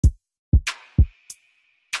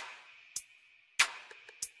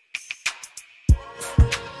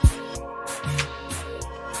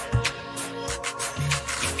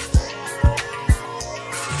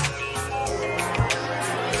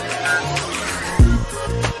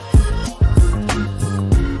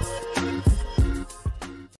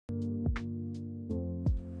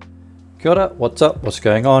Kia ora, what's up, what's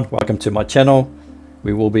going on? Welcome to my channel.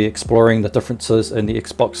 We will be exploring the differences in the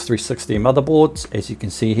Xbox 360 motherboards. As you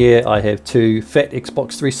can see here, I have two fat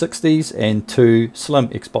Xbox 360s and two slim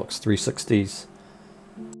Xbox 360s.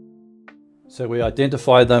 So we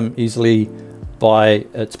identify them easily by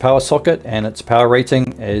its power socket and its power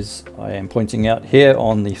rating, as I am pointing out here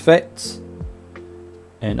on the fats.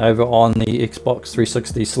 And over on the Xbox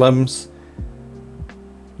 360 slims,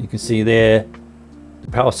 you can see there the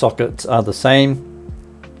power sockets are the same,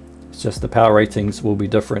 it's just the power ratings will be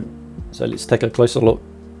different. So let's take a closer look.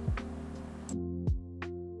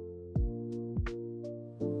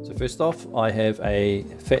 So first off, I have a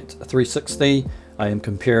fat 360. I am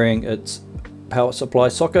comparing its power supply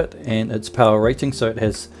socket and its power rating. So it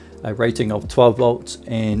has a rating of 12 volts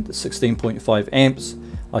and 16.5 amps.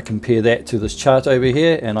 I compare that to this chart over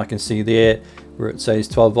here, and I can see there where it says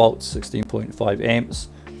 12 volts, 16.5 amps.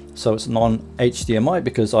 So it's non-HDMI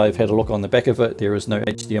because I've had a look on the back of it. There is no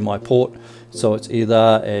HDMI port. So it's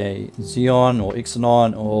either a Xeon or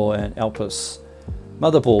Exynon or an Alpus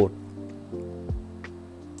motherboard.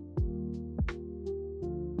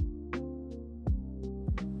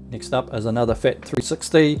 Next up is another fat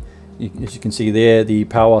 360. As you can see there, the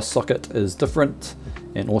power socket is different,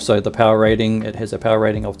 and also the power rating. It has a power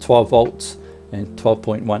rating of 12 volts and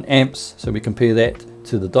 12.1 amps. So we compare that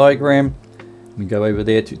to the diagram. We go over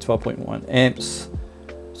there to 12.1 amps.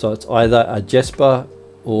 So it's either a Jasper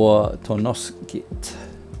or Tonosket.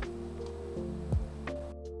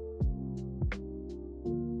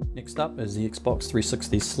 Next up is the Xbox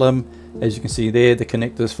 360 Slim. As you can see there, the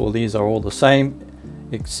connectors for these are all the same,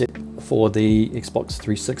 except for the Xbox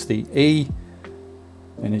 360E.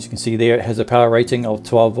 And as you can see there, it has a power rating of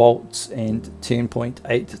 12 volts and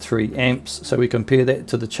 10.83 amps. So we compare that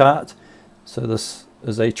to the chart. So this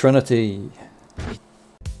is a Trinity. And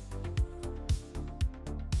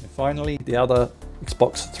finally, the other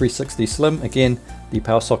Xbox 360 Slim. Again, the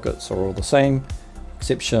power sockets are all the same,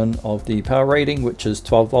 exception of the power rating, which is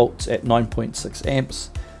 12 volts at 9.6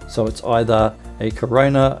 amps. So it's either a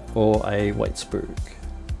Corona or a Waitsburg.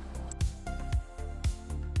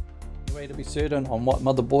 To be certain on what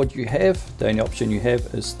motherboard you have, the only option you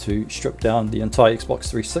have is to strip down the entire Xbox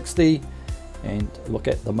 360 and look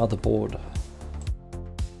at the motherboard.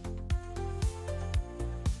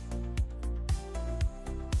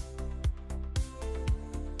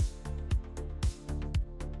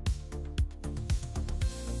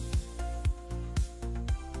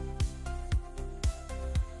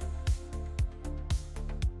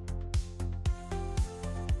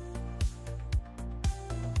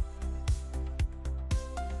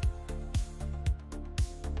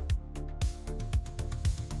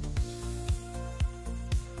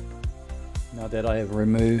 Now that I have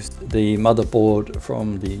removed the motherboard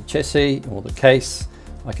from the chassis or the case,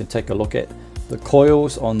 I can take a look at the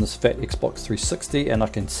coils on this fat Xbox 360, and I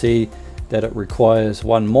can see that it requires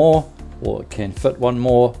one more, or it can fit one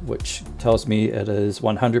more, which tells me it is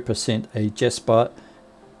 100% a Jasper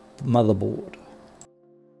motherboard.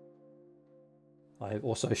 I have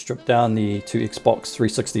also stripped down the two Xbox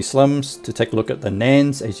 360 Slims to take a look at the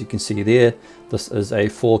NANDs. As you can see there, this is a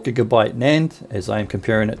 4GB NAND, as I am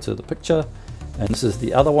comparing it to the picture. And this is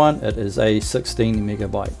the other one, it is a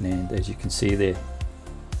 16MB NAND, as you can see there.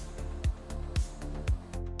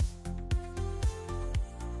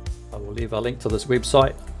 I will leave a link to this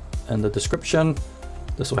website in the description.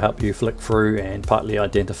 This will help you flick through and partly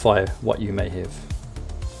identify what you may have.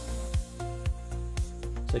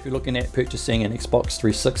 So if you're looking at purchasing an Xbox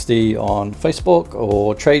 360 on Facebook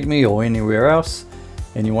or Trade Me or anywhere else,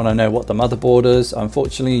 and you want to know what the motherboard is,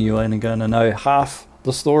 unfortunately you're only going to know half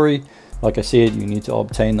the story. Like I said, you need to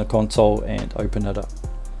obtain the console and open it up.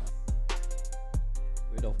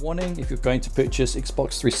 Word of warning, if you're going to purchase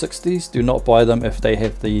Xbox 360s, do not buy them if they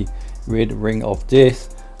have the red ring of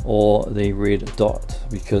death or the red dot,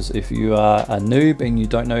 because if you are a noob and you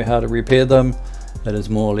don't know how to repair them, it is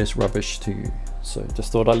more or less rubbish to you. So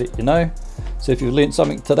just thought I'd let you know. So if you've learned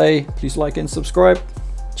something today, please like and subscribe.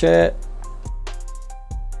 Chat.